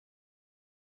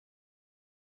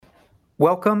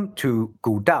Welcome to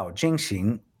Gu Dao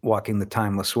Jingxing, Walking the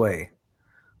Timeless Way,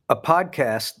 a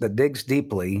podcast that digs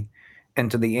deeply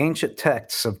into the ancient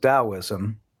texts of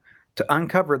Taoism to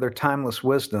uncover their timeless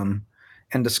wisdom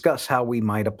and discuss how we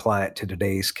might apply it to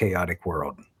today's chaotic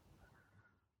world.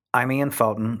 I'm Ian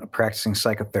Felton, a practicing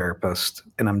psychotherapist,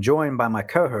 and I'm joined by my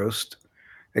co host,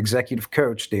 executive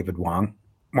coach David Wong.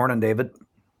 Morning, David.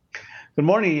 Good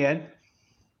morning, Ian.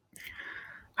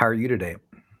 How are you today?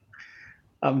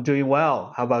 I'm doing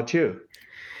well. How about you?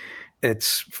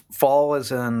 It's fall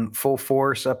is in full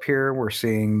force up here. We're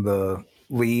seeing the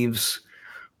leaves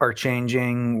are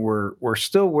changing. We're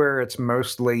still where it's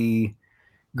mostly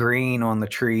green on the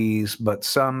trees, but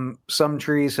some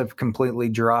trees have completely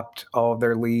dropped all of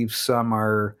their leaves. Some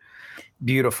are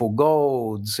beautiful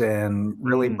golds and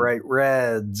really bright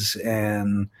reds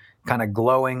and kind of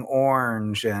glowing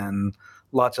orange and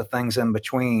lots of things in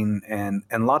between and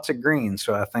lots of green.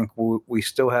 So I think we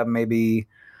still have maybe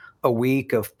a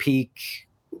week of peak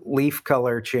leaf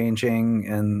color changing,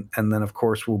 and then of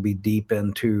course we'll be deep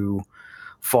into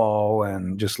fall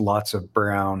and just lots of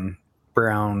brown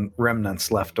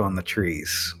remnants left on the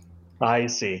trees. I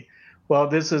see. Well,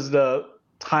 this is the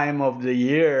time of the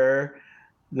year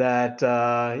that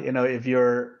if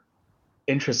you're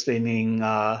interested in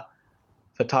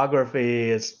photography,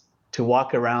 is to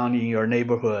walk around in your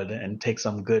neighborhood and take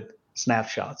some good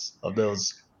snapshots of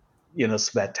those,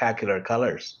 spectacular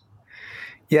colors.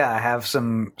 Yeah, I have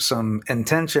some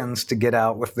intentions to get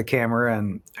out with the camera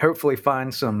and hopefully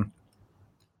find some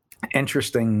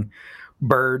interesting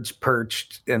birds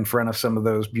perched in front of some of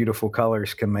those beautiful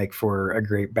colors can make for a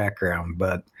great background.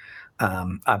 But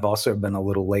I've also been a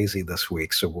little lazy this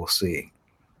week, so we'll see.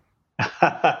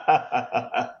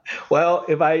 Well,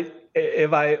 if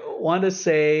I want to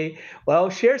say, well,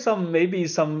 share maybe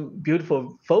some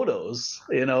beautiful photos.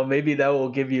 Maybe that will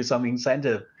give you some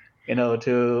incentive,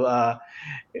 to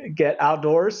get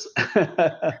outdoors.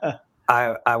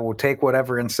 I will take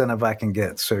whatever incentive I can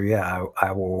get. So yeah,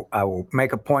 I will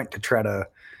make a point to try to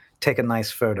take a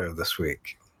nice photo this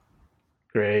week.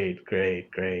 Great.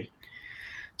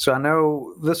 So I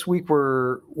know this week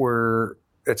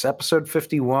it's episode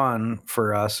 51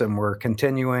 for us, and we're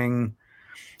continuing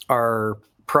our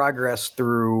progress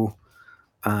through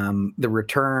the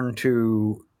return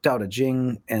to Tao Te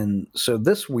Ching. And so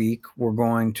this week we're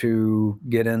going to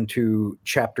get into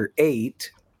chapter 8,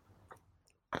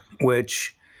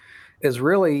 which is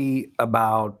really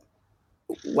about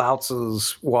Lao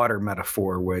Tzu's water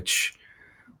metaphor, which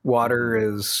water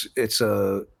it's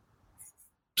a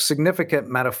significant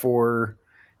metaphor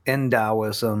in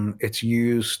Taoism. It's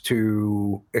used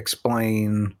to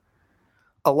explain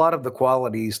a lot of the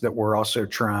qualities that we're also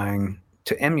trying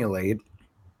to emulate.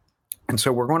 And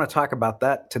so we're going to talk about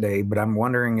that today, but I'm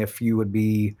wondering if you would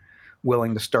be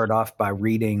willing to start off by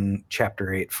reading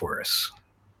chapter 8 for us.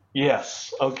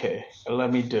 Yes. Okay.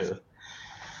 Let me do.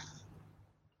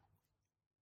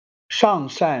 上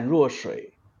善若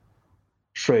水，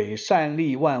水善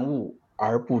利万物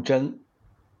而不争，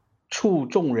处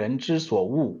众人之所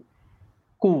恶，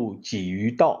故几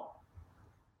于道。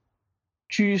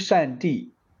居善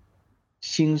地，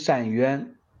心善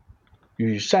渊，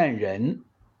与善人，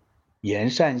言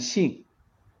善信，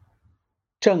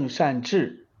正善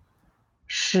治，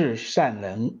事善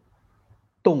能，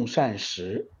动善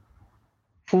时。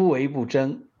夫为不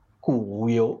争，故无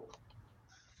忧。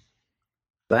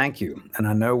 Thank you. And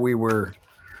I know we were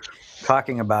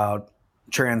talking about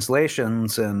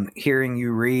translations, and hearing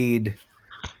you read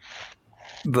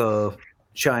the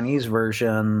Chinese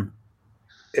version,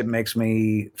 it makes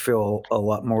me feel a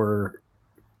lot more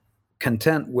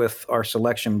content with our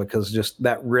selection, because just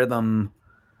that rhythm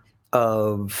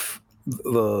of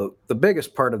the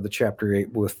biggest part of the chapter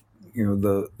 8 with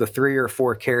the 3 or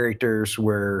 4 characters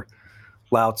where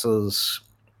Lao Tzu's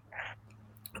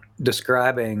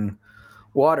describing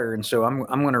water. And so I'm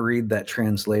going to read that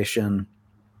translation,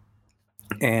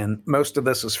 and most of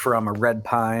this is from a Red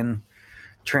Pine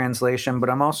translation, but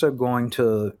I'm also going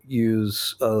to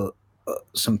use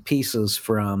some pieces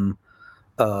from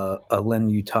a Lin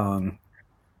Yutang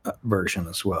version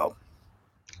as well.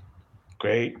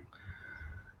 Great.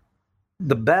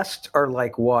 The best are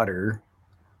like water,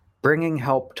 bringing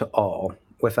help to all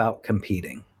without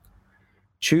competing.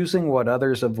 Choosing what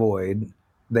others avoid,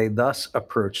 they thus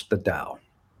approach the Tao.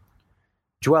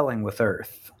 Dwelling with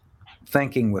earth,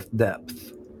 thinking with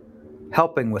depth,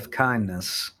 helping with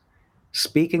kindness,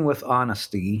 speaking with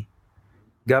honesty,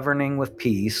 governing with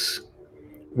peace,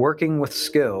 working with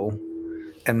skill,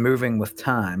 and moving with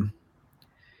time.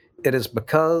 It is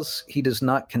because he does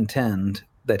not contend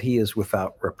that he is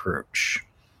without reproach.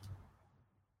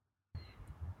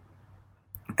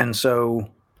 And so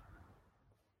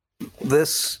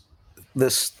this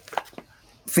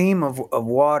theme of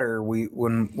water,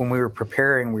 when we were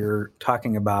preparing, we were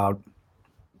talking about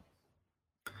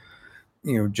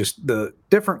just the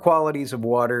different qualities of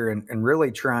water, and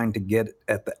really trying to get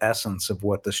at the essence of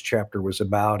what this chapter was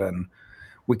about. And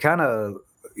we kind of,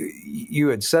 you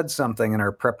had said something in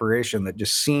our preparation that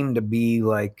just seemed to be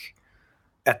like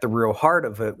at the real heart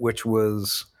of it, which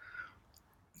was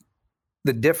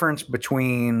the difference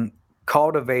between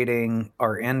cultivating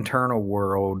our internal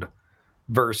world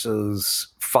versus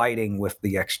fighting with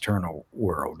the external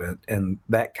world, and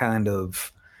that kind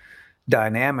of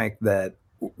dynamic that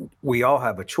we all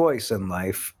have a choice in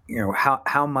life.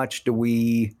 How much do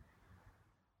we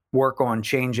work on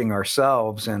changing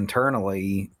ourselves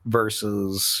internally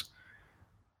versus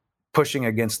pushing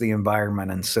against the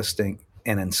environment, insisting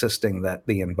that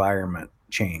the environment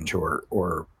change,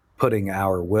 or putting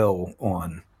our will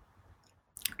on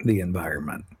the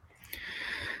environment.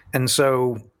 And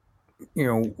so,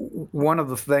 one of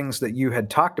the things that you had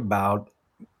talked about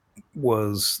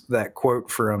was that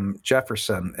quote from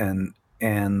Jefferson,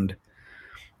 and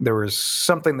there was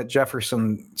something that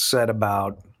Jefferson said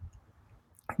about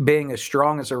being as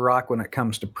strong as a rock when it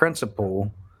comes to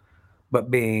principle, but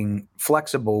being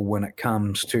flexible when it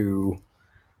comes to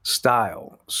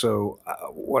style. So,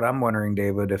 what I'm wondering,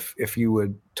 David, if you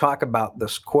would talk about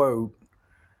this quote,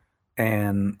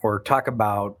 or talk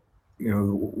about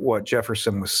what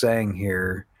Jefferson was saying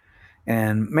here,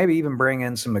 and maybe even bring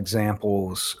in some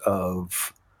examples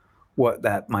of what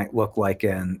that might look like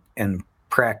in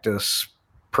practice,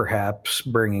 perhaps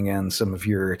bringing in some of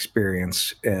your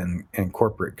experience in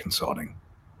corporate consulting.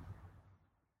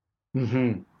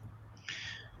 Mm-hmm.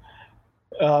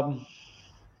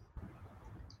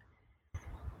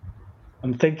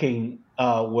 I'm thinking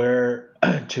where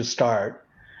to start.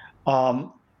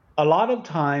 A lot of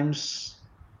times,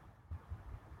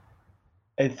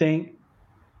 I think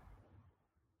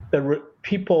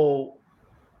people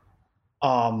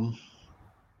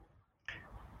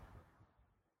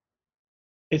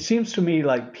it seems to me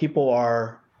like people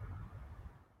are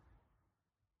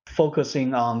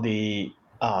focusing on the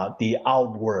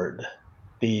outward,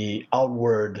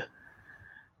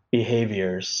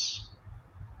 behaviors,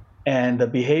 and the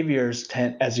behaviors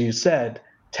tend, as you said,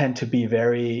 tend to be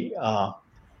very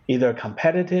either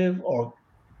competitive or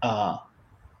uh,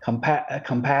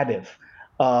 combative.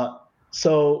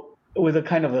 So with a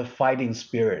kind of a fighting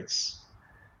spirits.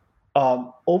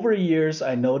 Over the years,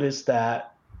 I noticed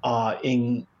that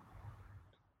in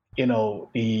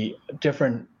the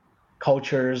different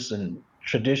cultures and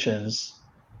traditions,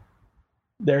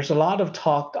 there's a lot of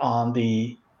talk on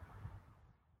the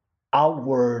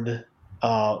outward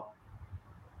uh,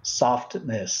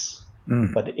 softness,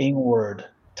 Mm, but inward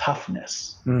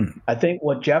toughness. mm, I think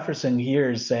what Jefferson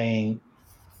here is saying,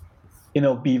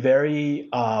 be very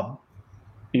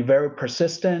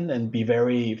persistent and be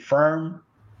very firm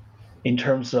in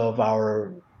terms of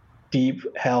our deep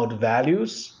held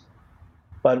values.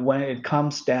 But when it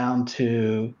comes down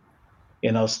to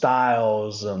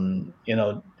styles and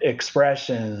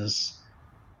expressions,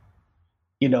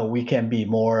 we can be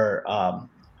more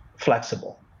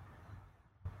flexible.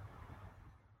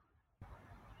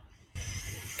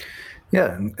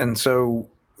 yeah, and so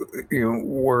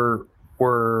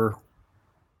we're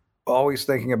always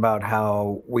thinking about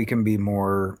how we can be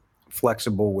more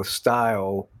flexible with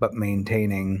style, but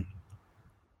maintaining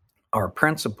our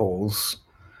principles.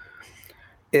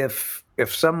 If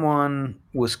someone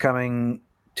was coming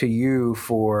to you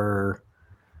for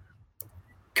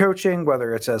coaching,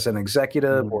 whether it's as an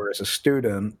executive Mm. or as a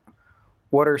student,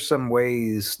 what are some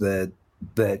ways that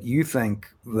you think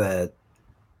that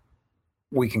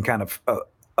we can kind of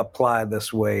apply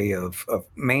this way of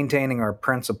maintaining our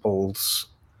principles,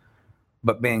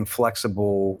 but being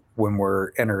flexible when we're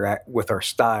interact with our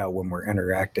style when we're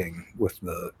interacting with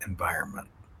the environment?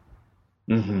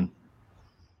 Hmm.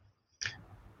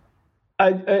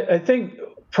 I think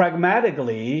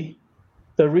pragmatically,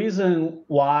 the reason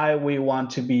why we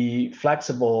want to be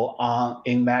flexible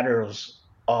in matters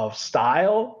of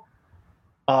style,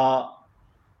 uh,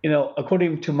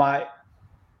 according to my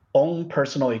own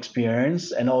personal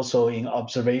experience and also in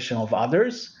observation of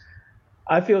others,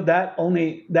 I feel that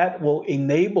will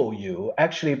enable you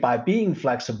actually by being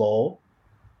flexible.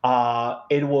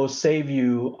 It will save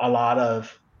you a lot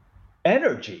of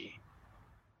energy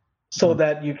so Mm,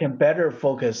 that you can better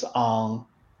focus on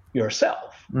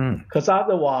yourself. mm, Because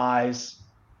otherwise,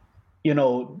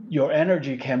 your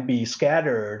energy can be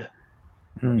scattered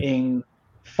mm, in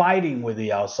fighting with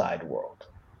the outside world.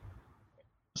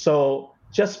 So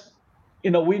just,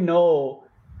 we know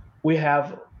we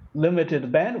have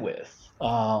limited bandwidth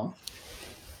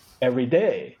every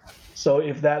day. So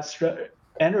if that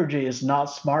energy is not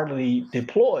smartly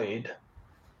deployed,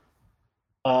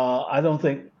 I don't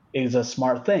think is a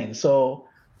smart thing. So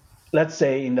let's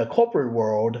say in the corporate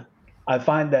world, I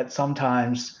find that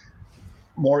sometimes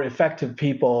more effective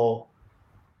people,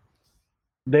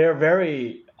 they're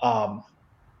very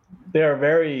they're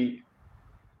very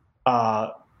uh,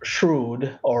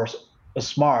 shrewd or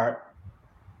smart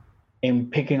in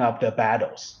picking up the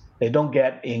battles. They don't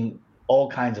get in all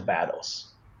kinds of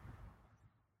battles.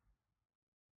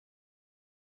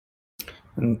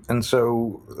 And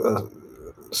so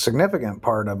a significant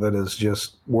part of it is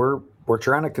just we're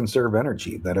trying to conserve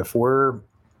energy. That if we're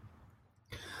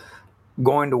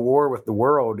going to war with the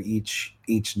world each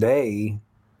day,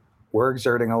 we're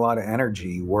exerting a lot of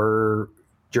energy. We're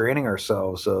draining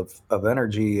ourselves of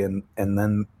energy, and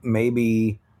then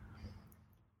maybe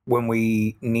when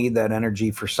we need that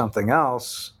energy for something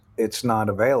else, it's not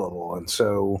available. And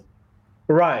so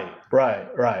Right, right,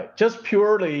 right. Just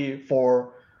purely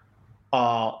for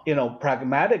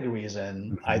pragmatic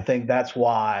reason, I mhm, think that's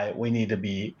why we need to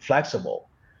be flexible.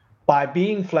 By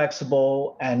being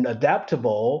flexible and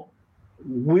adaptable,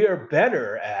 we're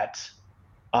better at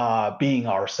being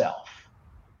ourselves.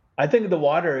 I think the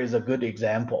water is a good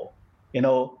example. You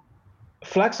know,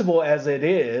 flexible as it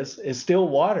is still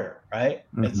water, right?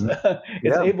 It's mhm.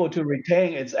 it's Yeah, able to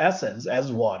retain its essence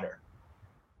as water,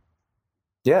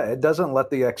 yeah, it doesn't let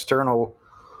the external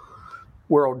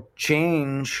world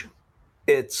change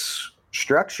its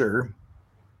structure,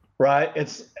 right?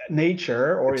 Its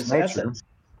nature or its its nature. essence.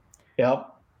 Yep.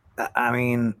 I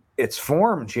mean, its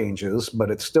form changes, but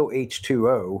it's still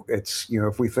H2O. It's,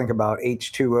 if we think about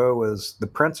H2O as the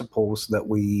principles that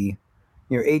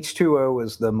H2O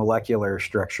is the molecular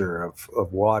structure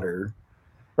of water.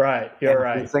 Right. You're And if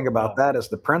we right. think about Yeah. that as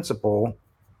the principle,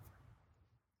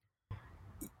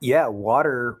 yeah,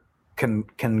 water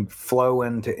can flow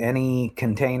into any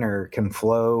container, can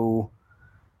flow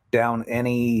down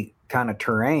any kind of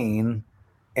terrain,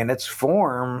 and its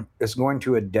form is going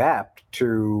to adapt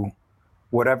to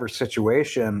whatever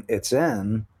situation it's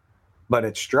in, but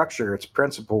its structure, its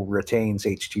principle retains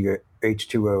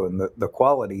H2O, and the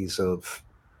qualities of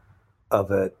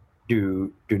it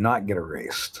do not get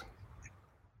erased.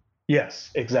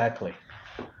 Yes, exactly.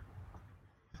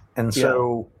 And Yeah.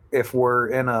 so if we're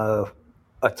in a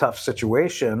tough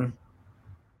situation,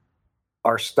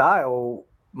 our style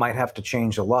might have to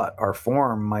change a lot. Our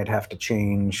form might have to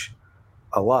change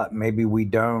a lot. Maybe we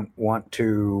don't want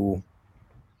to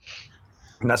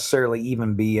necessarily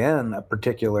even be in a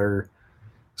particular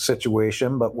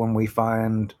situation, but when we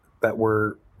find that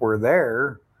we're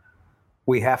there,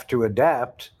 we have to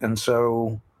adapt. And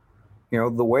so,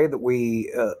 the way that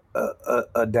we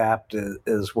adapt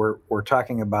is we're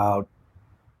talking about,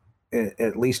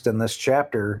 at least in this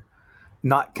chapter,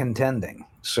 not contending.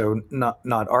 So not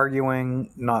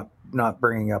arguing, not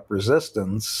bringing up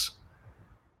resistance,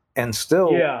 and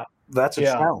still Yeah. that's a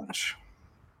Yeah. challenge.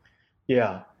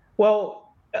 Yeah.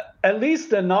 Well, at least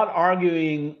they're not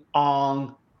arguing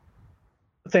on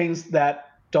things that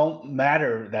don't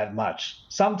matter that much.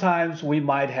 Sometimes we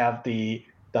might have the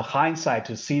hindsight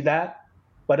to see that,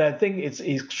 but I think it's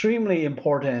extremely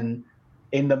important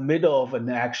in the middle of an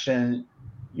action,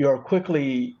 you're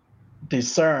quickly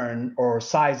discern or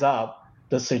size up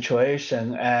the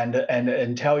situation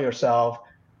and tell yourself,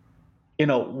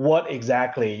 what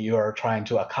exactly you're trying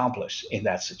to accomplish in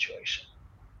that situation.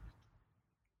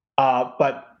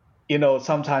 But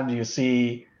sometimes you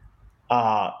see,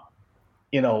 uh,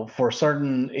 for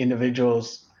certain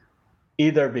individuals,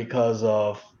 either because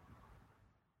of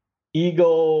ego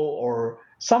or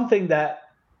something that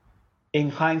in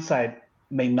hindsight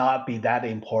may not be that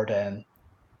important,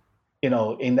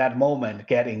 in that moment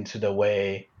get into the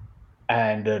way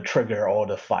and trigger all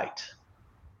the fight.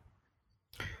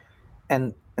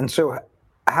 And so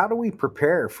how do we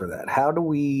prepare for that? How do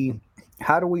we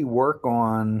work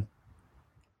on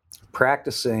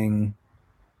practicing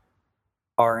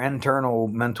our internal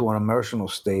mental and emotional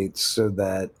states so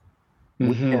that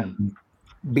we Hmm. can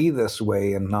be this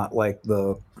way and not like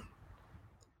the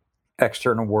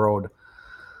external world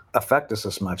affect us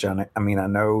as much? I mean, I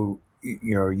know,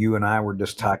 you and I were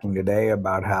just talking today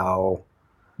about how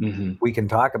Hmm. we can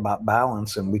talk about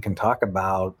balance and we can talk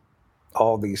about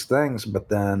all these things, but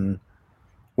then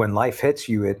when life hits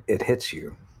you, it hits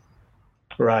you.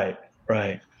 Right,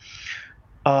 right.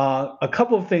 A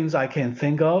couple of things I can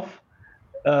think of.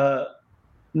 Uh,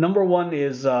 Number one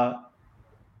is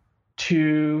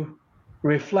to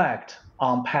reflect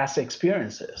on past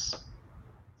experiences,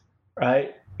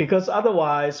 right? because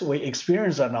otherwise we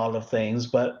experience a lot of things,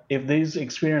 but if these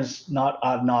experiences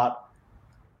are not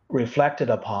reflected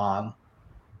upon,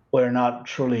 we're not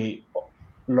truly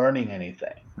learning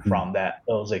anything Hmm. from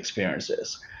those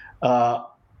experiences. Uh,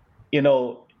 you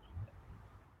know,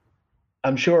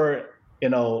 I'm sure,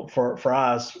 for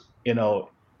us,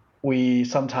 we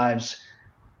sometimes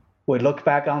we look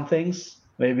back on things.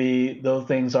 Maybe those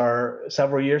things are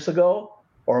several years ago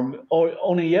or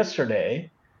only yesterday.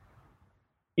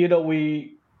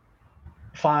 We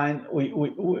find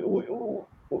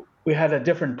we had a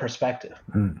different perspective,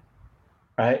 Hmm.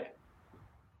 right?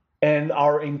 And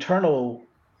our internal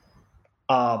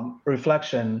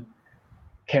reflection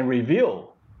can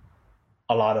reveal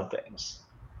a lot of things.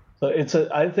 So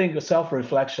I think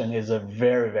self-reflection is a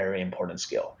very, very important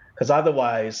skill, because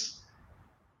otherwise,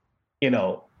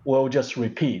 we'll just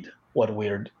repeat what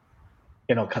we're,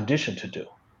 conditioned to do.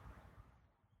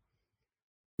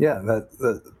 Yeah,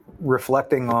 that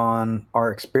reflecting on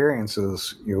our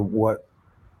experiences, what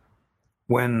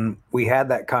when we had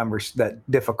that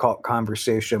difficult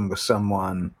conversation with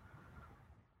someone,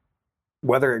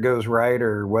 whether it goes right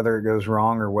or whether it goes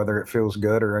wrong or whether it feels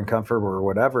good or uncomfortable or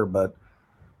whatever, but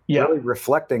Yeah, really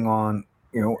reflecting on,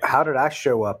 how did I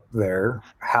show up there?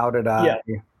 How did I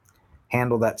yeah,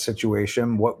 handle that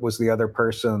situation? What was the other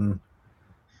person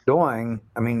doing?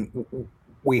 I mean,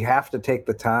 we have to take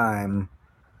the time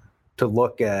to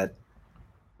look at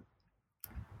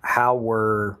how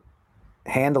we're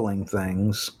handling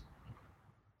things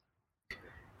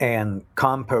and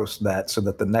compost that so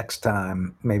that the next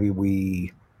time maybe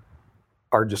we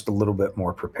are just a little bit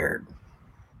more prepared.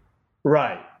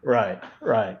 right, right,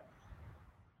 right.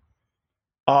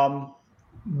 Um,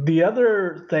 the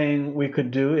other thing we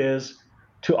could do is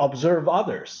to observe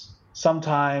others.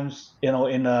 Sometimes,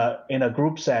 in a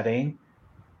group setting,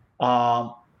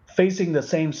 um, facing the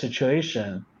same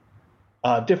situation,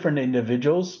 different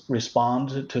individuals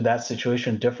respond to that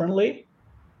situation differently.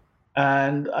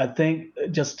 And I think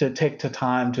just to take the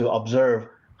time to observe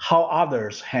how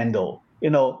others handle,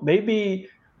 maybe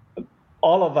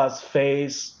all of us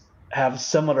have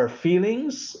similar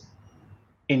feelings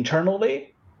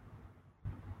internally,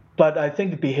 but I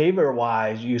think behavior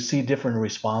wise, you see different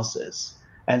responses,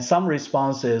 and some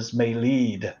responses may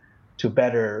lead to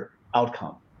better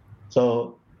outcome.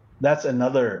 So that's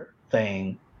another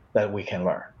thing that we can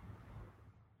learn.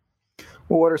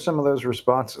 Well, what are some of those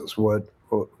responses? What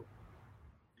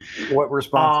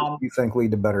responses Um, do you think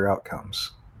lead to better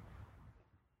outcomes?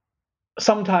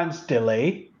 Sometimes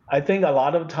delay. I think a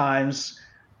lot of times,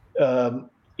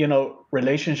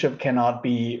 relationship cannot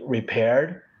be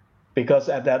repaired because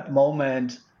at that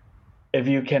moment, if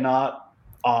you cannot,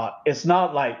 it's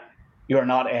not like you're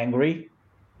not angry,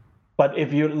 but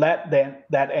if you let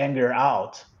that anger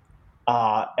out,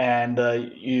 and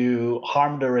you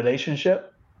harm the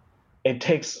relationship, it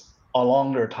takes a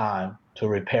longer time to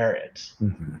repair it.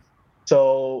 Hmm.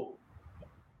 So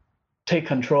take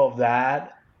control of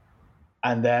that,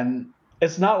 and then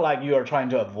it's not like you are trying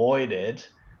to avoid it.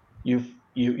 You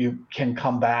can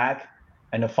come back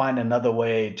and find another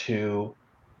way to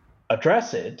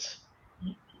address it.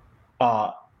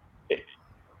 uh, it,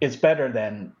 it's better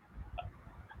than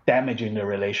damaging the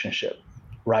relationship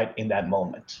right in that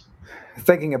moment.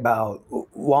 Thinking about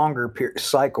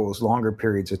cycles, longer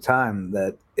periods of time,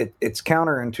 that it's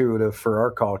counterintuitive for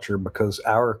our culture because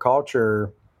our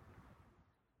culture,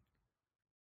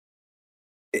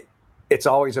 it, it's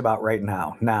always about right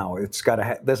now. Now it's got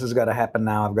to. This has got to happen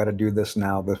now. I've got to do this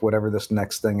now. This whatever this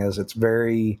next thing is. It's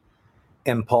very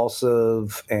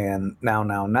impulsive and now.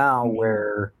 Mhm.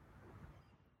 Where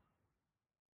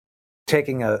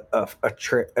taking a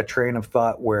train of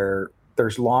thought where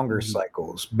there's longer Mhm.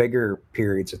 cycles, bigger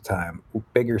periods of time,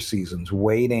 bigger seasons,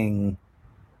 waiting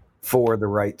for the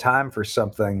right time for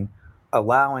something,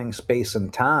 allowing space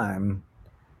and time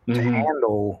to Mhm.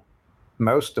 handle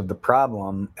most of the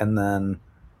problem, and then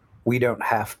we don't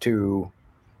have to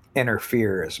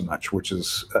interfere as much, which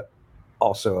is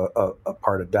also a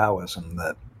part of Taoism,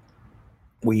 that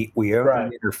we only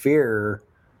Right. interfere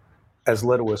as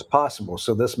little as possible.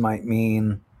 So this might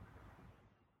mean,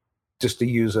 just to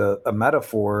use a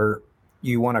metaphor,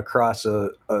 you want to cross a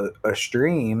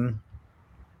stream.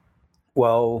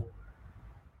 Well,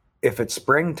 if it's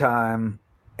springtime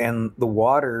and the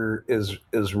water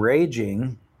is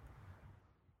raging,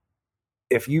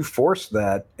 if you force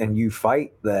that and you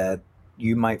fight that,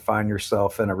 you might find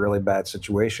yourself in a really bad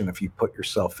situation if you put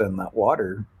yourself in that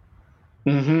water.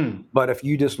 Mhm. But if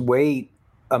you just wait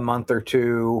a month or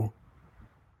two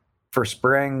for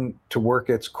spring to work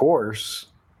its course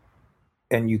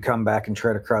and you come back and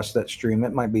try to cross that stream,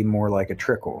 it might be more like a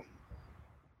trickle.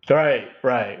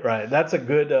 Right. That's a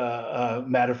good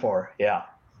metaphor. Yeah.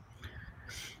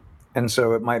 And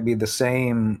so it might be the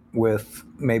same with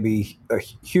maybe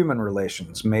human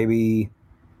relations. Maybe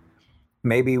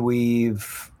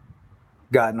we've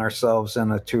gotten ourselves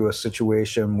into a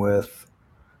situation with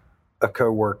a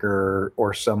coworker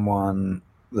or someone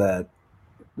that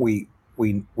we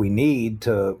need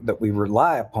to that we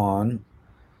rely upon.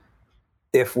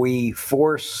 If we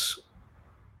force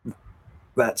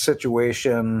that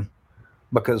situation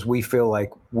because we feel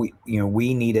like we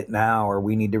need it now or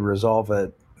we need to resolve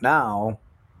it now,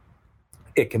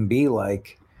 it can be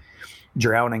like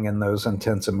drowning in those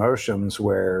intense emotions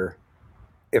where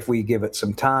if we give it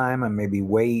some time and maybe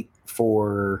wait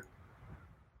for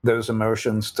those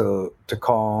emotions to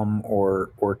calm or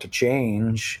to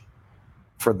change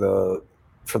for the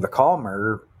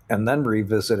calmer and then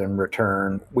revisit and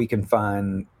return, we can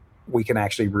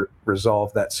actually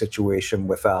resolve that situation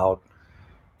without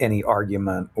any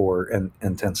argument or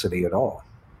intensity at all.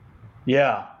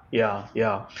 Yeah.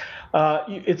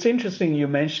 It's interesting you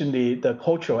mentioned the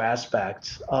cultural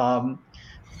aspects.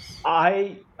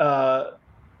 I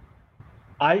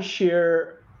I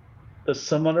share the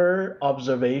similar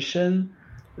observation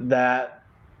that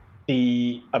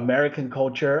the American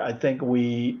culture, I think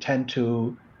we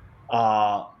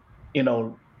uh, you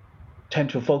know,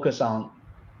 tend to focus on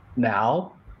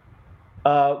now.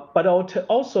 But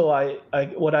also,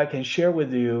 what I can share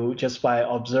with you just by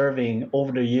observing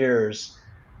over the years,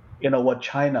 what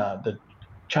China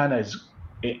is,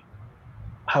 eh,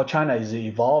 how China is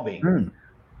evolving. Mm.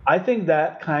 I think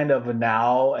that kind of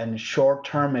now and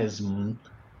short-termism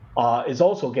is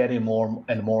also getting more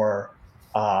and more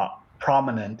uh,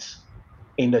 prominent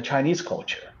in the Chinese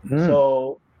culture. Mm.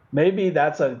 So maybe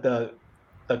that's the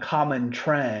common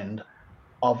trend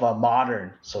of a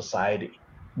modern society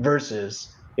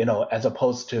versus, as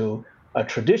opposed to a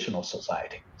traditional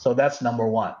society. So that's number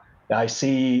one. I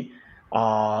see,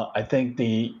 I think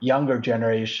the younger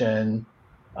generation,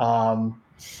 um,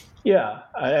 yeah,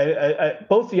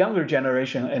 both the younger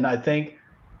generation and I think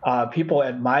people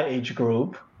at my age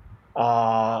group,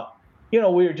 uh,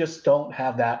 we just don't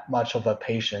have that much of a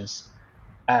patience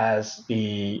as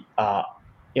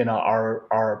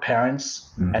our parents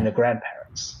and Mm. the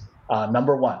grandparents.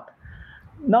 Number one.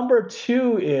 Number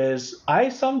two is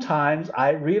I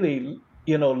really,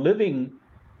 living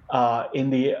in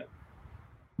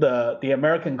the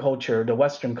American culture, the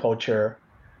Western culture,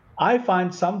 I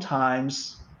find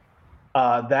sometimes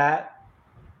that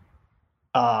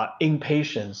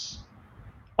impatience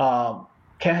um,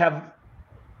 can have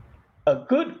a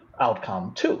good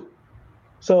outcome too.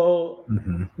 So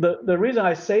Mm-hmm. the reason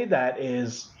I say that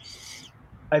is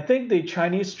I think the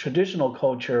Chinese traditional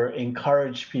culture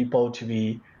encourage people to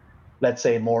be, let's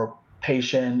say, more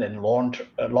patient and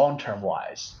long term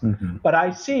wise. Mm-hmm. But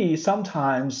I see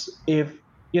sometimes if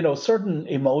certain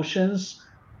emotions,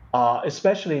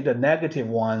 especially the negative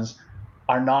ones,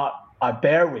 are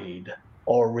buried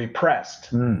or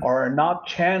repressed Mm. or are not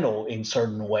channeled in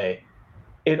certain way,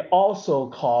 it also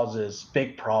causes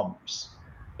big problems.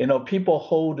 People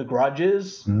hold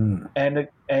grudges Mm.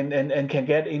 and can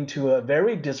get into a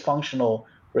very dysfunctional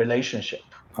relationship.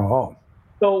 Oh.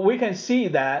 So we can see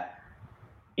that,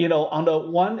 on the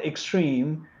one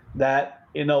extreme, that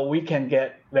we can get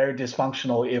very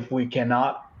dysfunctional if we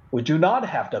do not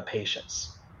have the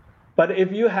patience. But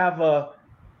if you have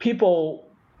people,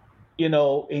 in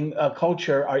a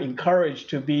culture are encouraged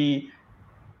to be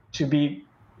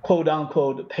quote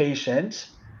unquote patient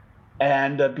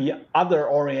and be other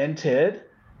oriented,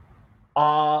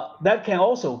 that can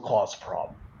also cause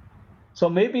problem. So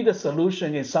maybe the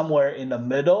solution is somewhere in the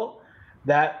middle,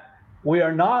 that we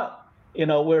are not,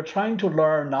 we're trying to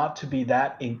learn not to be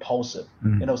that impulsive.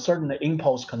 Mm. Certain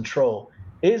impulse control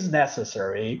is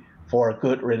necessary for a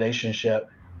good relationship,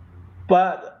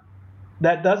 but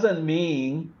that doesn't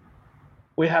mean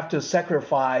we have to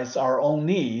sacrifice our own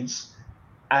needs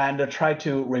and try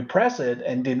to repress it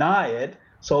and deny it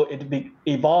so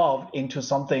evolve into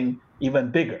something even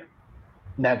bigger,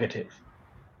 negative.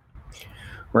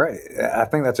 Right. I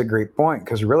think that's a great point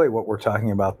because really what we're talking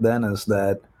about then is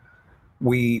that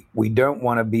we don't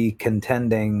want to be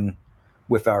contending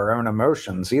with our own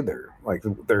emotions either. Like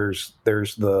there's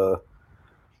the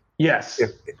if Yes.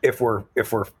 if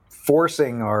we're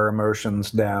forcing our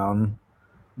emotions down,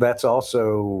 that's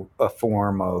also a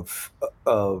form of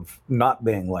not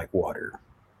being like water.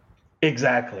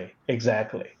 Exactly.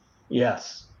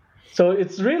 Yes. So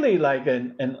it's really like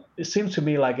it seems to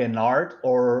me like an art,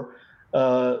 or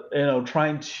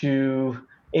trying to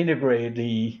integrate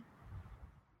the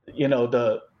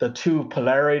two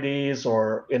polarities,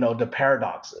 or the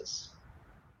paradoxes.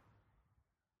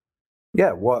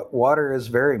 Yeah, water is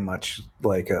very much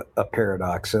like a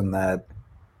paradox in that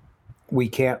we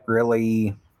can't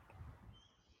really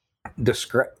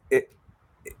describe it.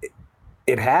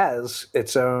 It has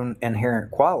its own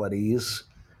inherent qualities,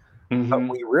 but Mm-hmm.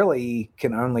 we really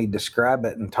can only describe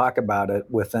it and talk about it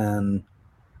within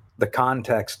the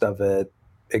context of it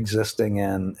existing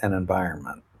in an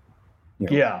environment. You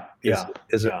know, Yeah, yeah,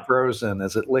 is it yeah. frozen?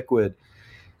 Is it liquid?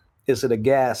 Is it a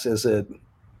gas? Is it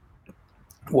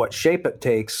what shape it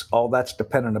takes? All that's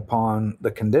dependent upon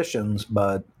the conditions,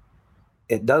 but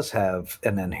it does have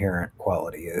an inherent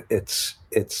quality. It's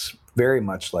very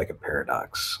much like a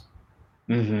paradox.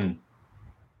 Mm-hmm.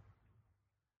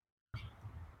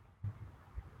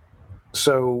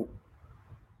 So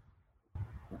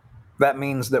that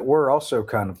means that we're also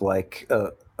kind of like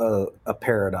a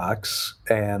paradox.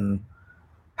 And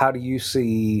how do you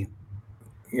see,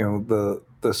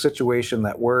 the situation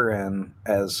that we're in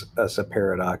as a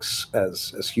paradox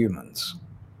as humans?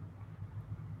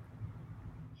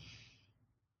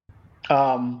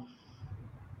 Um,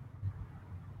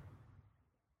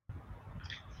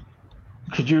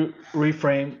 could you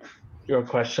reframe your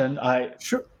question?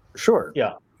 Sure, sure.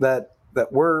 Yeah. That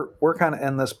we're kind of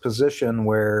in this position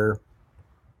where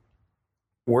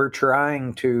we're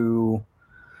trying to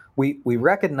we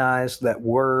recognize that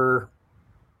we're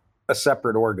a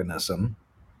separate organism.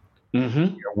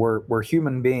 Mm-hmm. We're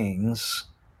human beings,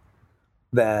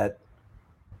 that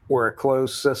we're a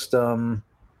closed system,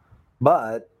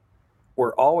 but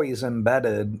we're always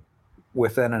embedded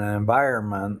within an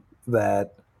environment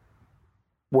that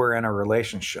we're in a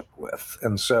relationship with.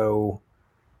 And so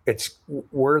it's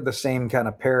we're the same kind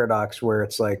of paradox where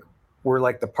it's like we're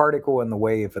like the particle and the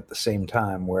wave at the same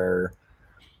time, where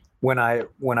when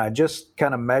I just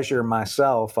kind of measure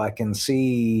myself, I can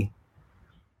see,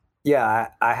 yeah,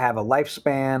 I have a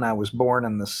lifespan. I was born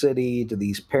in the city to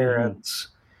these Mm-hmm. parents,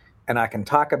 and I can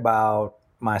talk about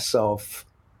myself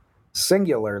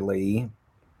singularly.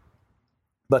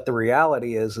 But the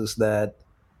reality is that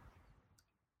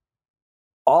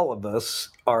all of us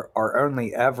are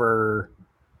only ever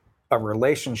a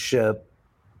relationship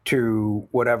to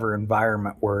whatever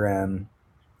environment we're in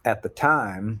at the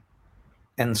time.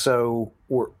 And so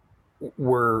we're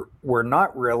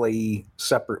not really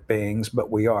separate beings, but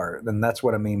we are. And that's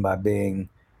what I mean by being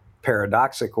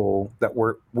paradoxical, that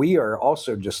we are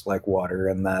also just like water,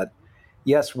 and that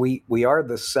yes, we are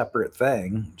this separate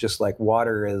thing, just like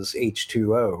water is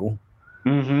H2O,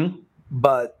 Mm-hmm.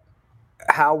 but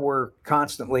how we're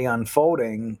constantly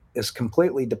unfolding is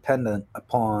completely dependent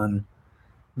upon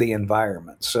the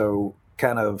environment. So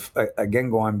kind of again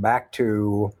going back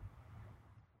to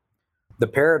the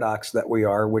paradox that we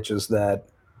are, which is that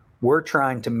we're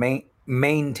trying to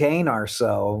maintain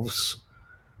ourselves,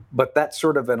 but that's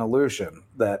sort of an illusion,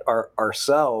 that our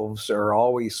ourselves are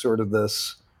always sort of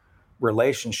this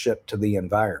relationship to the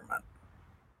environment.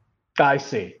 I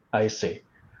see. I see.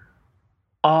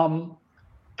 Um,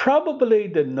 Probably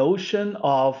the notion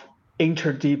of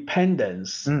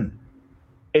interdependence Mm,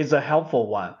 is a helpful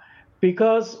one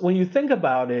because when you think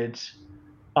about it,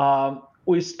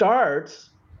 we start,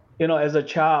 as a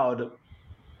child,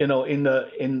 in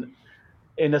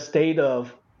a state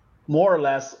of more or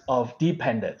less of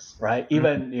dependence, right? mm,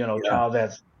 Even yeah, child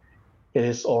has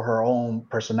his or her own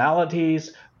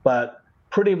personalities, but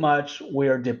pretty much we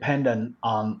are dependent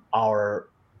on our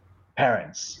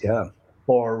parents yeah,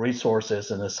 for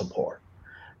resources and the support.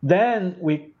 Then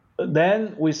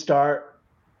we start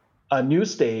a new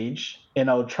stage,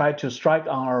 try to strike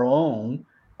on our own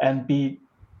and be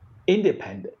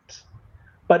independent.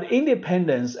 But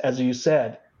independence, as you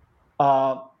said,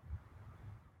 uh,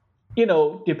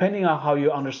 depending on how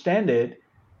you understand it,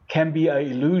 can be an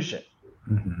illusion.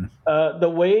 hmm, The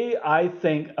way I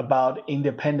think about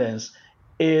independence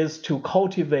is to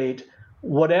cultivate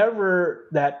whatever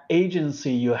that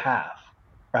agency you have,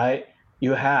 right?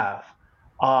 You have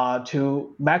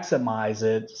to maximize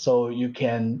it so you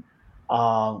can,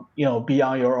 be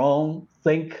on your own,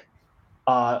 think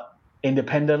uh,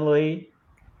 independently,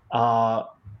 uh,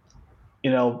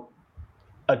 you know,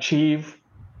 achieve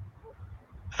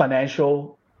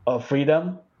financial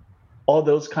freedom, all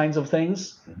those kinds of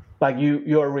things. Like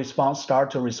your response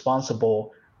start to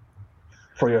responsible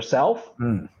for yourself.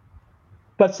 mm,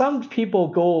 But some people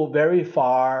go very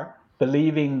far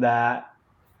believing that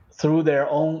through their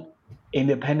own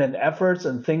independent efforts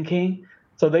and thinking,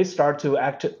 so they start to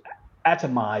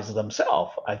atomize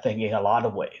themselves, I think, in a lot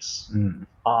of ways, mm,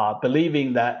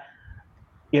 believing that,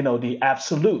 the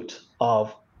absolute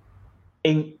of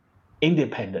in,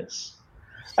 independence.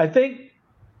 I think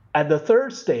at the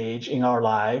third stage in our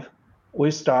life,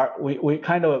 we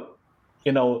kind of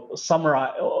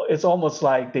summarize. It's almost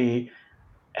like the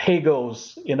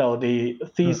Hegel's, the Mm,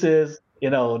 thesis,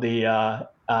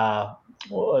 the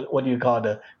what do you call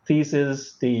the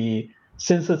thesis, the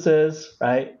synthesis,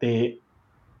 right? The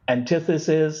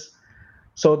antithesis.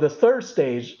 So the third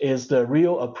stage is the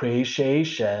real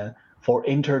appreciation for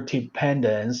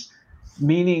interdependence,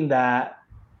 meaning that,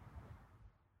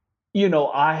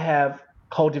 I have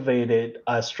cultivated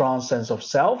a strong sense of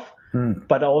self, mm,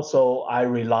 but also I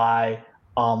rely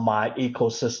on my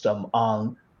ecosystem,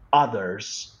 on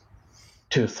others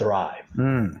to thrive.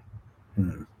 mm,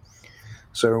 mm.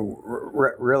 So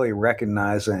really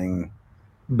recognizing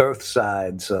both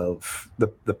sides of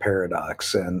the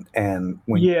paradox, and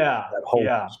when you Yeah, have that whole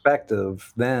yeah,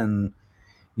 perspective, then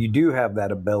you do have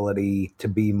that ability to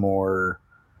be more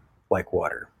like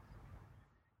water.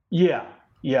 yeah,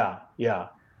 yeah, yeah.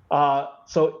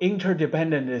 So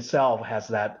interdependent itself has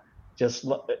that, just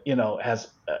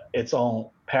has its own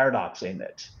paradox in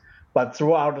it. But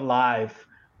throughout life,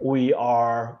 we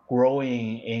are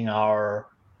growing in our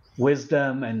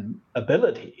wisdom and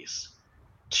abilities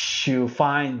to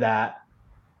find that,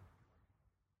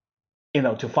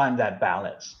 to find that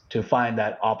balance, to find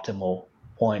that optimal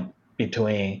point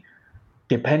between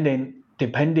depending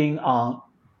on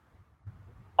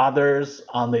others,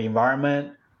 on the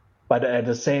environment, but at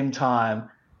the same time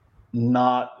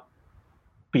not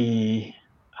be,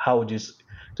 how would you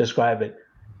describe it,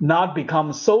 not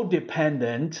become so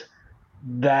dependent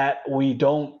that we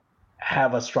don't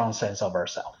have a strong sense of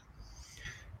ourselves.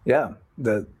 Yeah,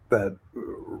 that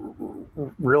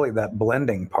really that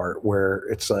blending part where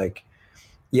it's like,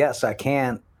 yes, I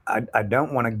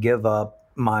don't want to give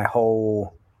up my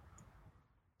whole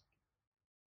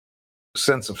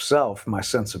sense of self, my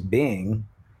sense of being,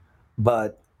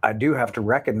 but I do have to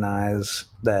recognize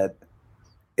that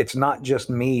it's not just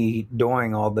me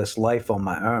doing all this life on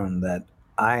my own, that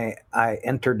I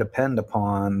interdepend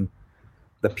upon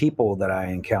the people that I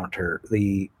encounter,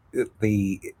 the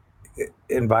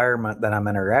environment that I'm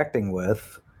interacting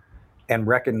with, and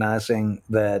recognizing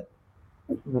that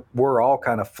we're all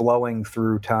kind of flowing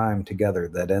through time together.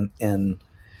 That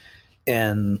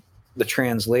in the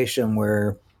translation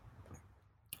where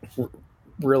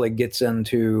really gets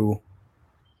into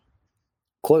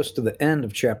close to the end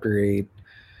of chapter 8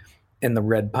 in the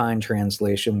Red Pine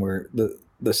translation, where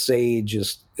the sage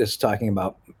is talking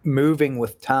about moving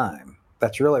with time.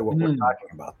 That's really what we're Mm. talking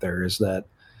about there, is that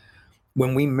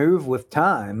when we move with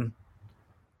time,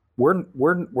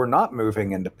 we're not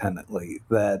moving independently.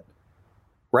 That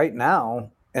right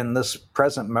now, in this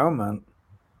present moment,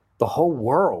 the whole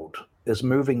world is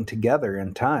moving together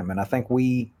in time, and I think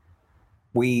we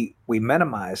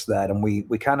minimize that, and we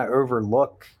kind of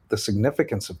overlook the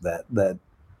significance of that. That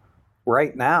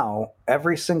right now,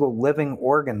 every single living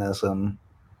organism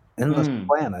in this Mm.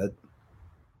 planet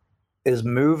is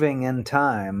moving in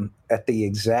time at the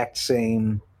exact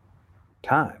same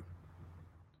time.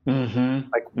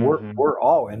 Mm-hmm. Like Mm-hmm. we're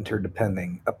all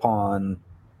interdepending upon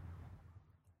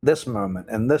this moment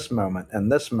and this moment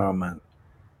and this moment,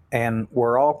 and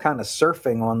we're all kind of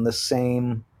surfing on the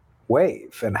same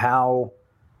wave. And how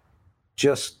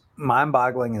just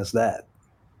mind-boggling is that?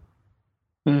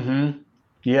 Mm-hmm.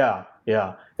 Yeah,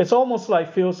 yeah. It's almost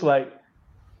like, feels like,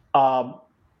 um,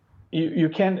 you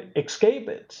can't escape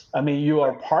it. I mean, you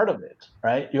are part of it,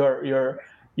 right?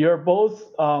 You're both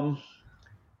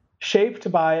shaped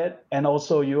by it, and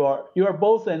also you are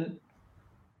both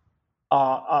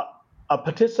a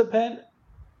participant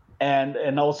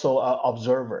and also an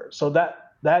observer. So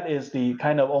that is the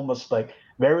kind of almost like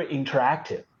very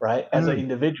interactive, right? As an Mm,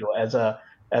 individual, as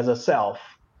a self,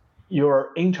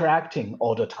 you're interacting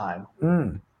all the time.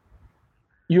 mm.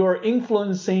 You're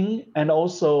influencing, and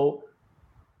also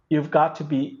you've got to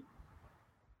be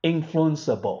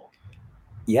influenceable.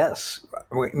 Yes,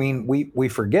 I mean we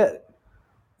forget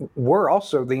we're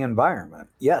also the environment.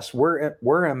 Yes,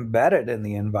 we're embedded in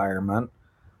the environment,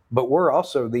 but we're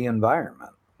also the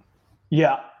environment,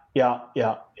 Yeah, yeah,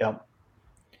 yeah, yeah.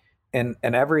 and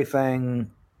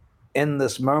everything in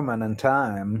this moment in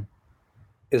time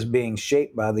is being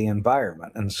shaped by the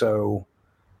environment. And so,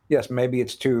 yes, maybe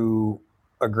it's to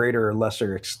a greater or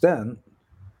lesser extent,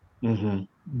 Hmm.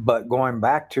 but going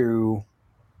back to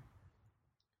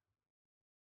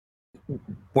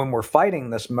when we're fighting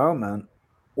this moment,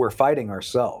 we're fighting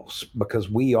ourselves because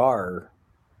we are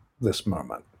this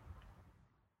moment.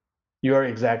 You're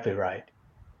exactly right.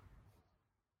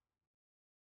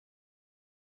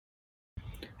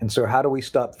 And so, how do we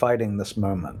stop fighting this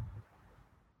moment?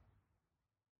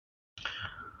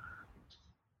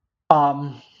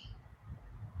 Um,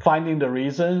 Finding the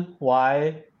reason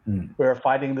why Mm, we're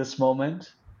fighting this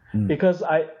moment. because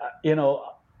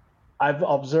I've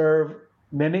observed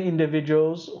many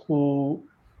individuals who,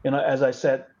 as I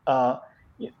said,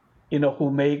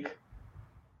 who make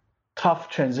tough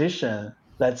transition,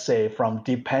 let's say from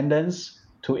dependence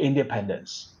to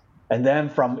independence, and then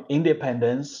from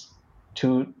independence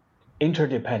to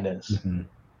interdependence.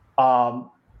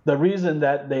 The reason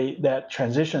that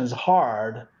transition is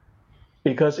hard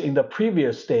because in the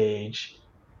previous stage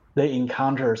they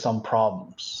encounter some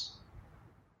problems.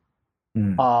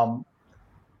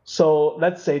 So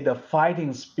let's say the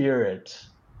fighting spirit,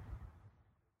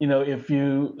 if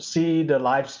you see the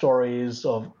life stories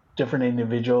of different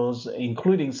individuals,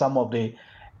 including some of the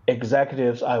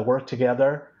executives I work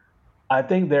together, I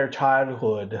think their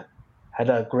childhood had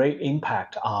a great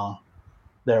impact on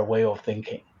their way of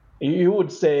thinking. You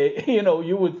would say,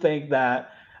 you would think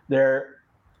that their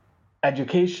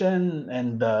education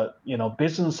and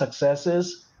business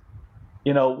successes,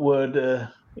 would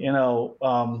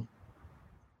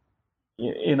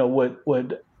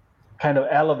would kind of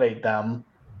elevate them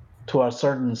to a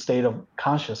certain state of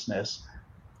consciousness.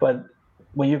 But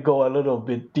when you go a little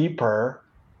bit deeper,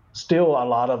 still a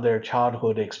lot of their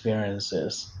childhood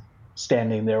experiences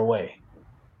stand in their way.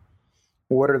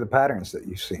 What are the patterns that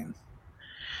you've seen?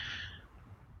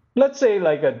 Let's say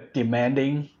like a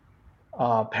demanding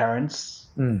parents,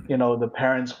 the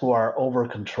parents who are over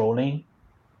controlling.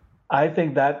 I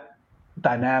think that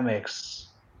dynamics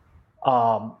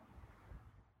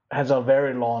has a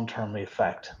very long-term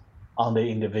effect on the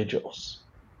individuals.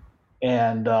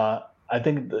 And I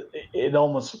think the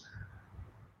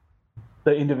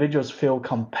individuals feel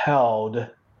compelled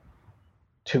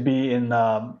to be in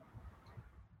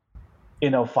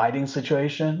fighting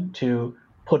situation, to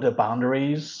put the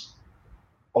boundaries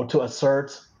or to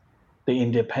assert the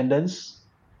independence,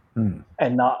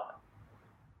 and not,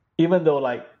 even though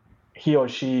like he or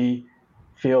she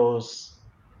feels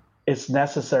it's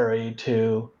necessary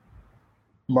to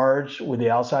merge with the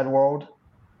outside world,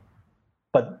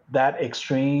 but that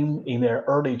extreme in their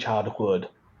early childhood,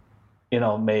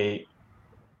 may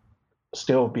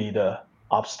still be the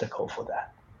obstacle for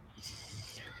that.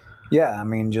 Yeah, I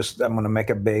mean, I'm going to make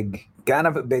a big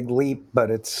leap, but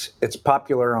it's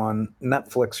popular on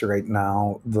Netflix right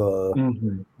now.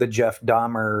 The Jeff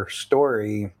Dahmer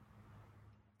story,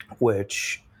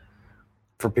 which,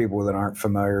 for people that aren't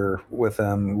familiar with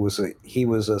him, he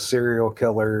was a serial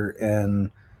killer in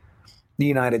the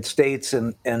United States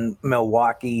and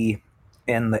Milwaukee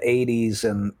in the 80s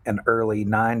and early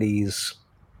 90s.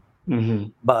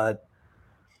 But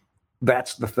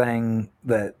that's the thing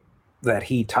that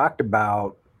he talked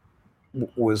about,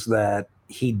 was that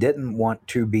he didn't want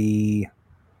to be,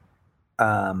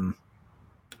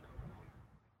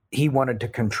 he wanted to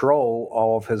control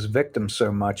all of his victims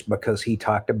so much because he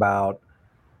talked about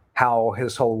how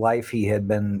his whole life he had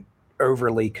been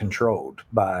overly controlled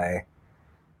by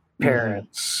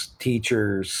parents,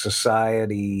 teachers,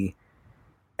 society.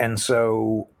 And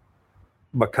so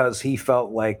because he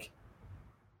felt like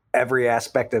every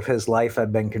aspect of his life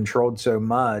had been controlled so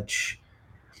much,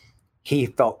 he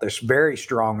felt this very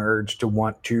strong urge to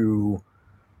want to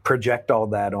project all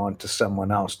that onto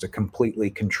someone else, to completely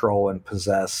control and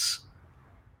possess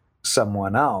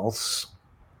someone else.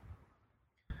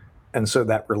 And so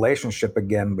that relationship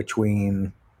again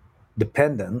between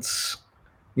dependence,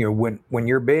 when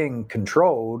you're being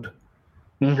controlled,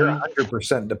 you're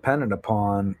 100% dependent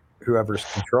upon whoever's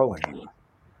controlling you.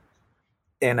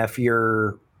 And if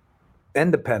you're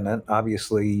independent,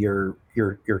 obviously you're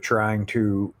trying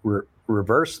to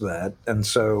reverse that. And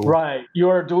so right,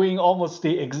 you're doing almost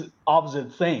the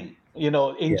opposite thing.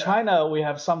 In China we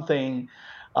have something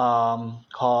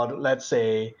called, let's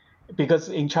say, because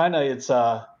in China it's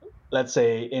let's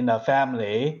say in a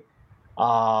family,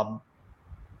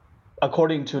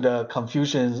 according to the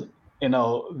Confucian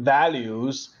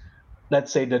values,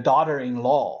 let's say the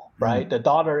daughter-in-law, right? The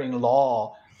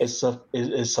daughter-in-law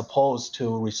is supposed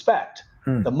to respect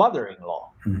the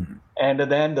mother-in-law, and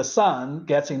then the son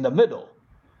gets in the middle.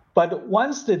 But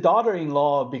once the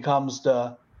daughter-in-law becomes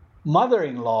the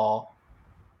mother-in-law,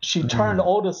 she turned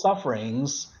all the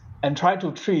sufferings and tried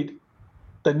to treat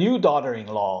the new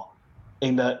daughter-in-law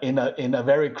in a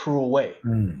very cruel way.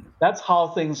 That's how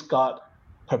things got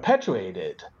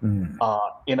perpetuated,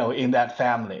 in that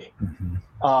family.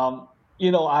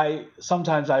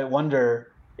 Sometimes I wonder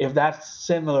if that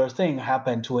similar thing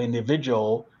happened to an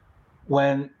individual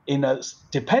when in a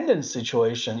dependent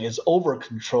situation is over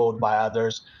controlled by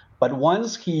others, but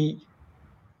once he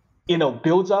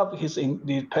builds up his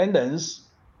independence,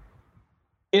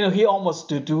 he almost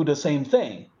to do the same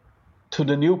thing to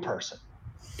the new person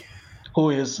who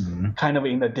is kind of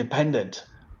in a dependent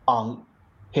on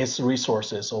his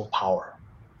resources or power.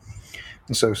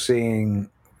 And so seeing,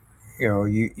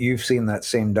 you've seen that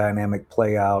same dynamic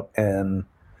play out in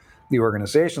the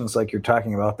organizations like you're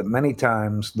talking about, that many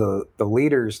times the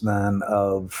leaders then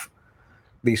of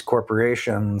these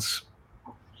corporations,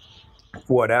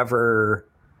 whatever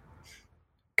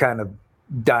kind of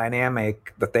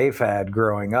dynamic that they've had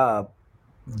growing up,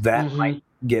 that might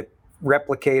get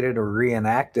replicated or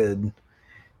reenacted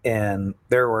in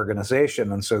their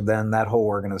organization. And so then that whole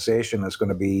organization is going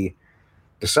to be,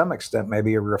 to some extent,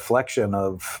 maybe a reflection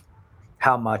of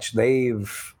how much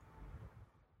they've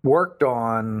worked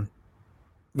on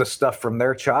the stuff from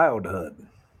their childhood.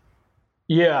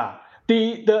 Yeah.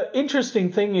 The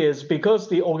interesting thing is, because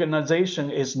the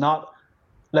organization is not,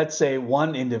 let's say,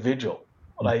 one individual.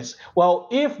 Like, well,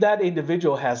 if that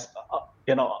individual has,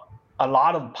 a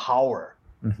lot of power,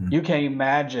 you can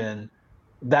imagine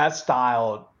that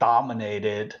style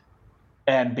dominated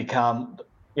and become,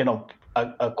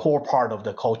 a core part of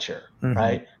the culture,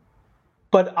 right?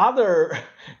 But other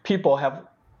people have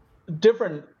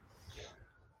different,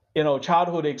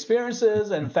 childhood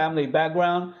experiences and family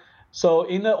background. So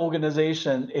in the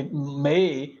organization, it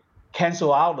may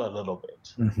cancel out a little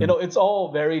bit. It's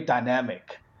all very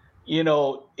dynamic.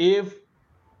 If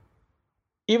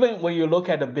even when you look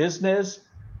at the business,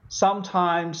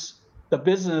 sometimes the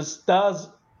business does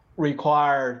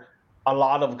require a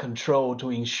lot of control to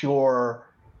ensure,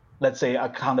 let's say,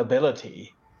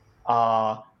 accountability,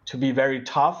 to be very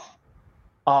tough.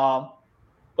 But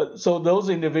so those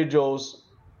individuals,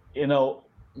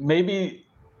 maybe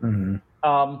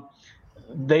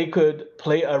they could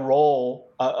play a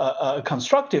role, a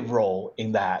constructive role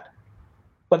in that.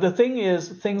 But the thing is,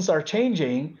 things are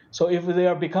changing. So if they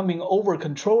are becoming over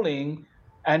controlling,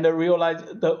 and they realize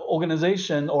the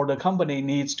organization or the company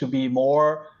needs to be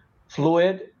more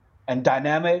fluid and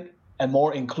dynamic and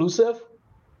more inclusive,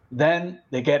 then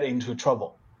they get into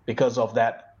trouble because of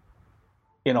that,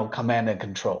 command and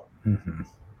control.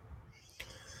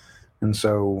 And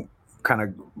so, kind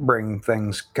of bring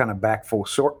things kind of back full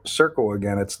circle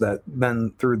again. It's that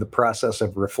then through the process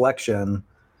of reflection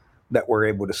that we're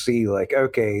able to see, like,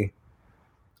 okay,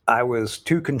 I was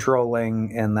too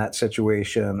controlling in that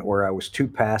situation, or I was too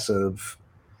passive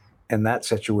in that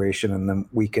situation. And then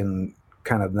we can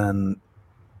kind of then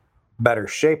better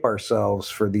shape ourselves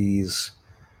for these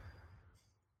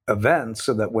events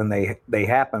so that when they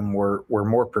happen, we're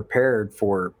more prepared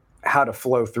for how to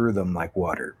flow through them like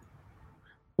water.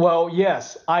 Well,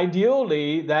 yes,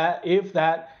 ideally, that if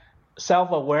that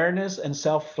self-awareness and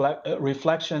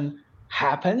self-reflection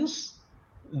happens,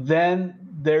 then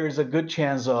there is a good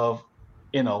chance of,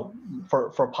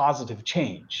 for positive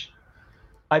change.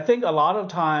 I think a lot of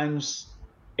times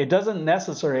it doesn't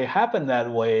necessarily happen that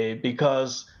way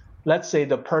because, let's say,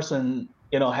 the person,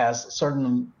 has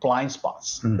certain blind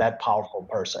spots, that powerful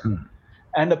person.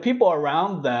 And the people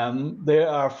around them, they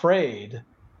are afraid,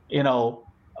 and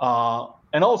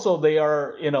also they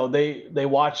are, they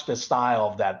watch the style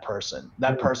of that person.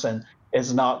 That person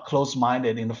is not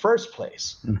close-minded in the first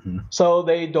place. So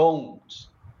they don't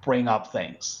bring up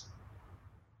things.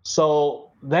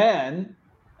 So then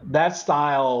that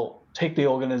style take the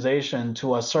organization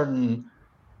to a certain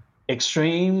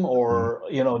extreme, or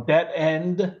dead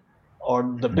end, or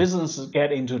the business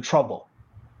get into trouble.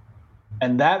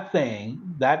 And that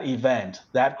event,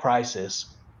 that crisis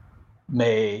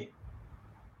may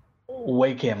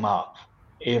wake him up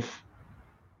if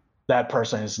that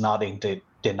person is not in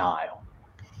denial.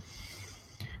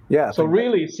 Yeah. So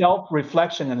really,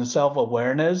 self-reflection and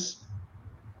self-awareness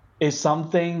is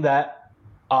something that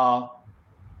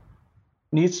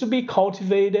needs to be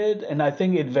cultivated, and I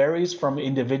think it varies from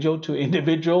individual to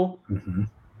individual.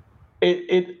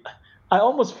 I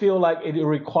almost feel like it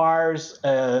requires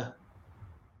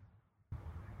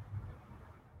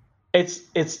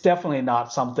it's definitely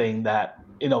not something that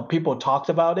people talked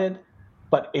about it,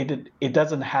 but it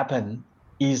doesn't happen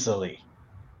easily.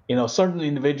 Certain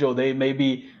individual, they may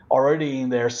be already in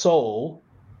their soul,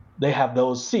 they have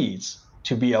those seeds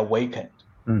to be awakened.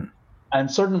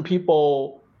 And certain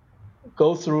people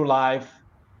go through life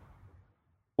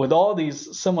with all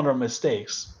these similar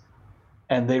mistakes,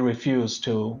 and they refuse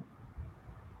to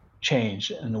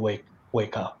change and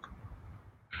wake up.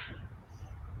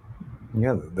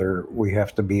 Yeah, we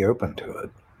have to be open to it.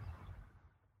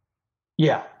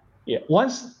 Yeah.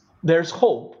 Once there's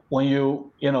hope, when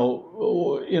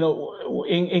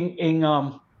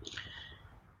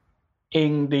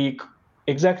in the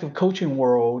executive coaching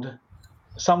world,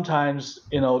 sometimes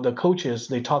the coaches,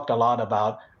 they talked a lot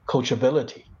about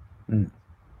coachability.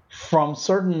 From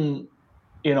certain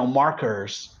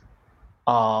markers,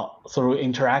 through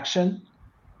interaction,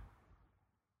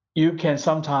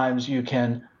 sometimes you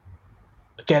can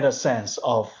get a sense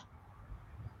of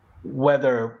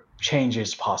whether change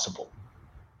is possible.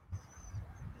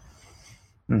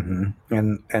 And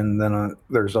then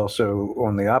there's also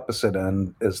on the opposite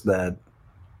end is that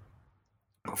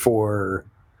for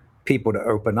people to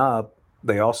open up,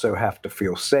 they also have to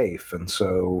feel safe. And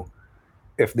so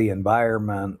if the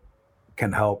environment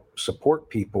can help support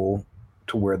people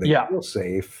to where they Yeah. feel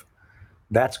safe,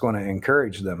 that's going to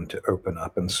encourage them to open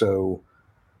up. And so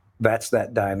that's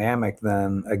that dynamic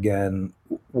then again,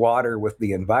 water with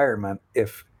the environment.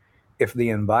 If the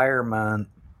environment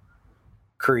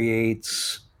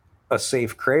creates a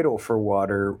safe cradle for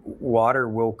water, water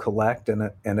will collect and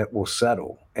it will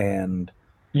settle.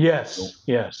 Yes.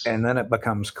 And then it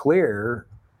becomes clear,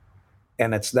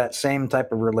 and it's that same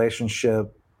type of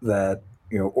relationship that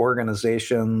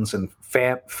organizations and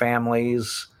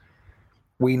families,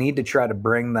 we need to try to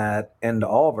bring that into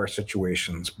all of our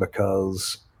situations,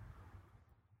 because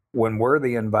when we're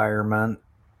the environment,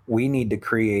 we need to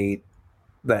create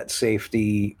that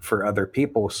safety for other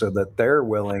people so that they're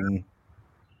willing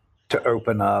to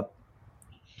open up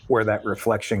where that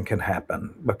reflection can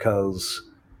happen. Because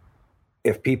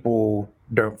if people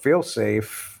don't feel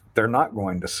safe, they're not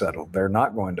going to settle. They're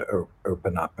not going to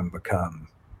open up and become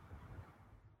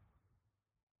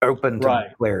open to Right.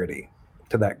 that clarity,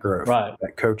 to that growth, Right.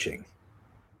 that coaching.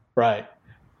 Right.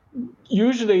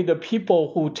 Usually, the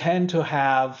people who tend to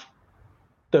have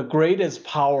the greatest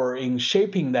power in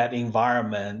shaping that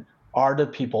environment are the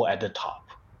people at the top.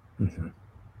 Mm-hmm.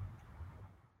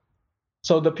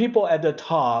 So the people at the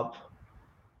top,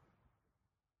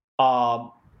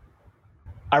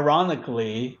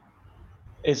 ironically,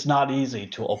 it's not easy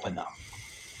to open up.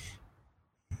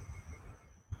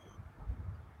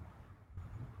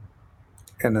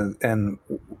 And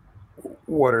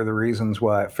what are the reasons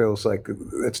why it feels like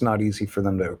it's not easy for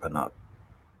them to open up?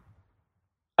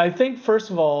 I think,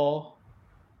 first of all,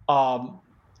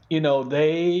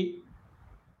 they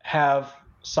have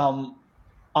some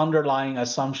underlying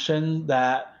assumption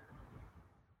that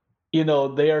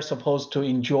they are supposed to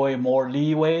enjoy more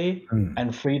leeway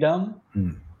and freedom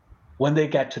when they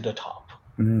get to the top.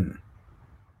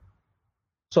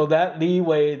 So that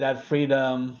leeway, that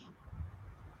freedom,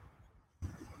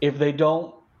 if they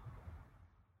don't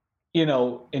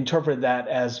interpret that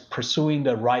as pursuing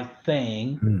the right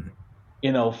thing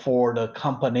for the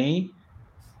company,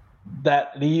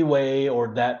 that leeway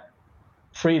or that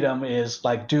freedom is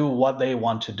like do what they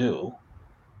want to do.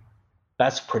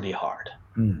 That's pretty hard.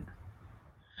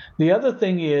 The other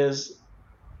thing is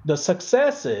the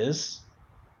successes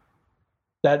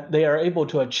that they are able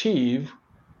to achieve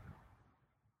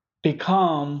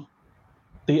become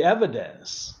the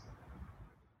evidence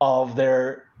of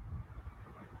their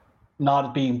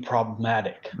not being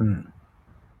problematic.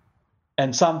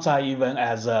 And sometimes even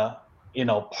as a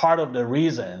part of the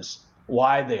reasons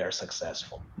why they are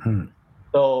successful.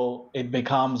 So it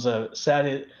becomes a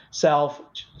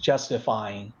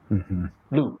self-justifying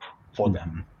loop for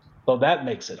them. So that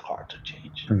makes it hard to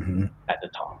change at the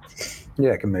top.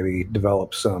 Yeah, it can maybe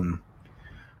develop some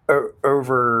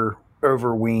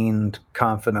overweened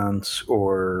confidence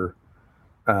or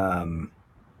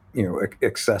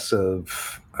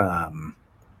excessive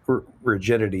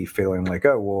rigidity, feeling like,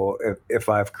 oh well, if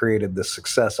I've created this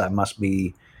success, I must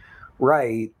be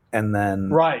right, and then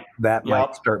that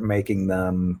might start making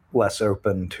them less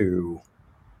open to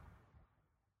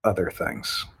other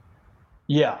things.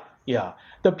 Yeah.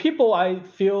 The people I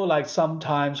feel like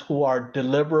sometimes who are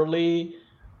deliberately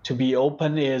to be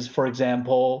open is, for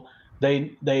example,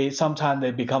 they sometimes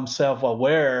they become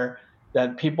self-aware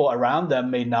that people around them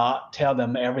may not tell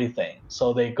them everything.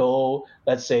 So they go,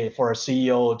 let's say for a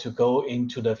CEO to go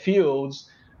into the fields,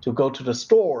 to go to the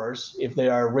stores, if they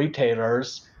are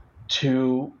retailers,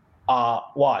 to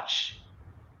watch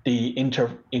the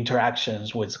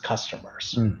interactions with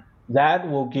customers. That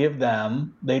will give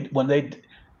them, when they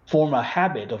form a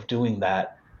habit of doing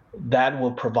that, that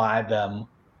will provide them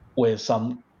with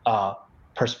some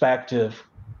perspective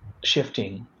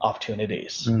shifting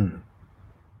opportunities.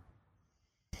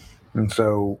 And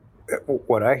so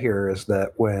what I hear is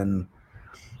that when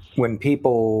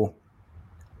people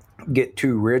get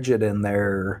too rigid in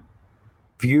their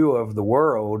view of the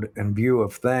world and view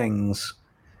of things,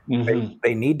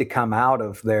 they need to come out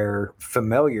of their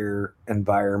familiar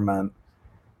environment.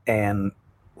 And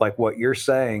like what you're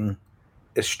saying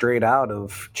is straight out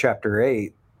of chapter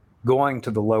 8, going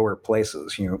to the lower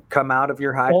places, come out of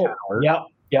your high tower.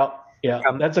 Yep.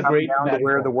 That's a great down to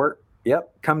where the work.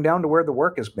 Come down to where the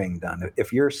work is being done.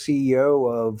 If you're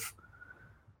CEO of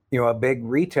a big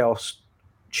retail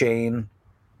chain,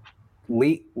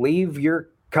 leave your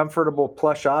comfortable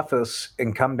plush office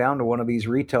and come down to one of these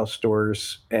retail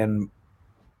stores and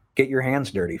get your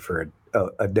hands dirty for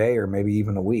a day or maybe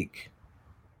even a week.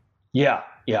 Yeah,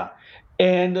 yeah.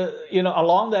 And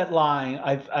along that line,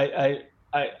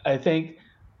 I think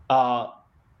uh,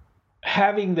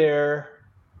 having their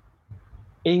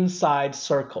inside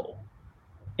circle,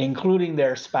 including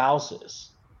their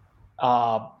spouses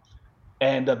uh,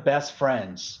 and the best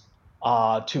friends,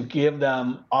 to give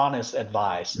them honest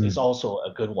advice is also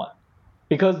a good one.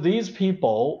 Because these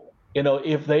people,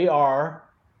 if they are,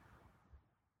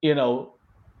 you know,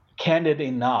 candid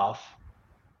enough,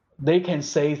 they can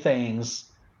say things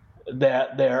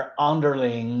that their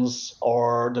underlings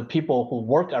or the people who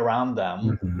work around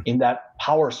them Mm-hmm. in that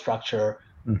power structure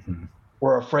Mm-hmm.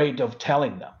 were afraid of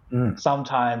telling them.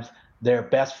 Sometimes their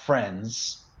best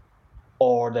friends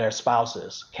or their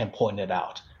spouses can point it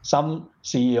out. Some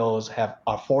CEOs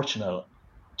are fortunate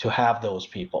to have those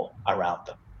people around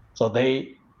them, so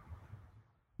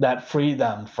that free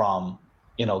them from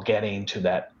getting into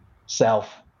that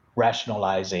self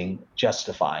rationalizing,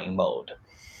 justifying mode.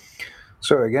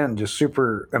 So again, just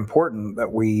super important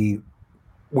that we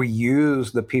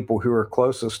use the people who are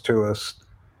closest to us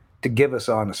to give us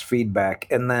honest feedback,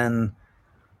 and then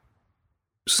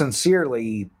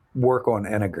sincerely work on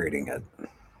integrating it.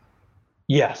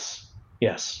 Yes,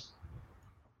 yes.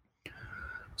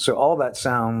 So all that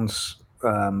sounds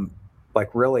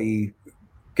like really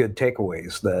good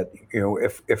takeaways. That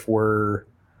if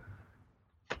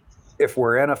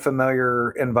we're in a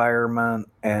familiar environment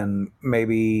and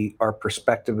maybe our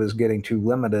perspective is getting too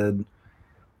limited,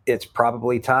 it's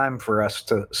probably time for us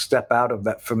to step out of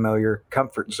that familiar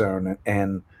comfort zone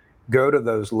and go to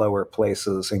those lower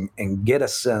places and get a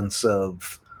sense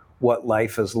of what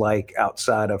life is like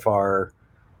outside of our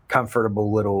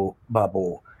comfortable little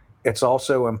bubble. It's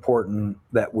also important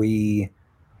that we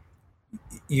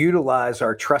utilize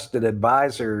our trusted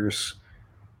advisors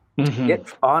to Hmm.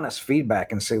 get honest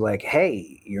feedback and say, like,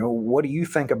 hey, what do you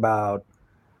think about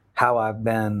how I've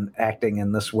been acting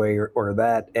in this way or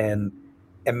that? And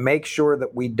make sure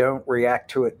that we don't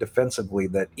react to it defensively,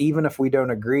 that even if we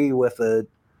don't agree with it,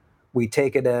 we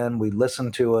take it in, we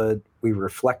listen to it, we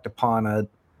reflect upon it.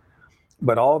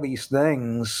 But all these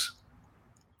things,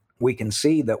 we can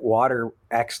see that water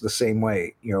acts the same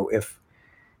way. If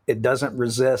it doesn't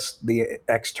resist the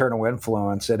external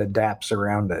influence, it adapts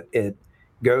around it. It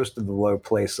goes to the low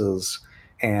places.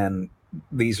 And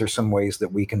these are some ways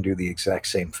that we can do the exact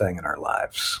same thing in our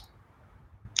lives.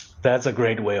 That's a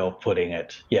great way of putting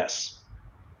it. Yes.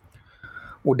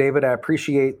 Well, David, I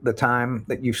appreciate the time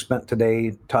that you've spent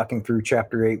today talking through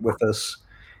Chapter 8 with us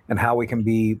and how we can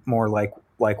be more like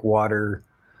water.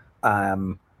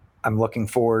 Um, I'm looking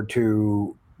forward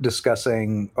to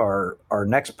discussing our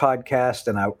next podcast,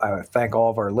 and I thank all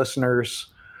of our listeners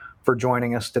for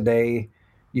joining us today.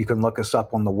 You can look us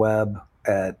up on the web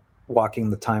at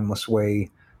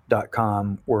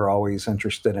walkingthetimelessway.com. We're always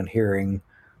interested in hearing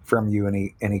from you.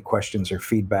 Any questions or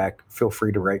feedback, feel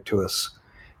free to write to us.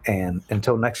 And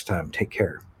until next time, take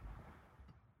care.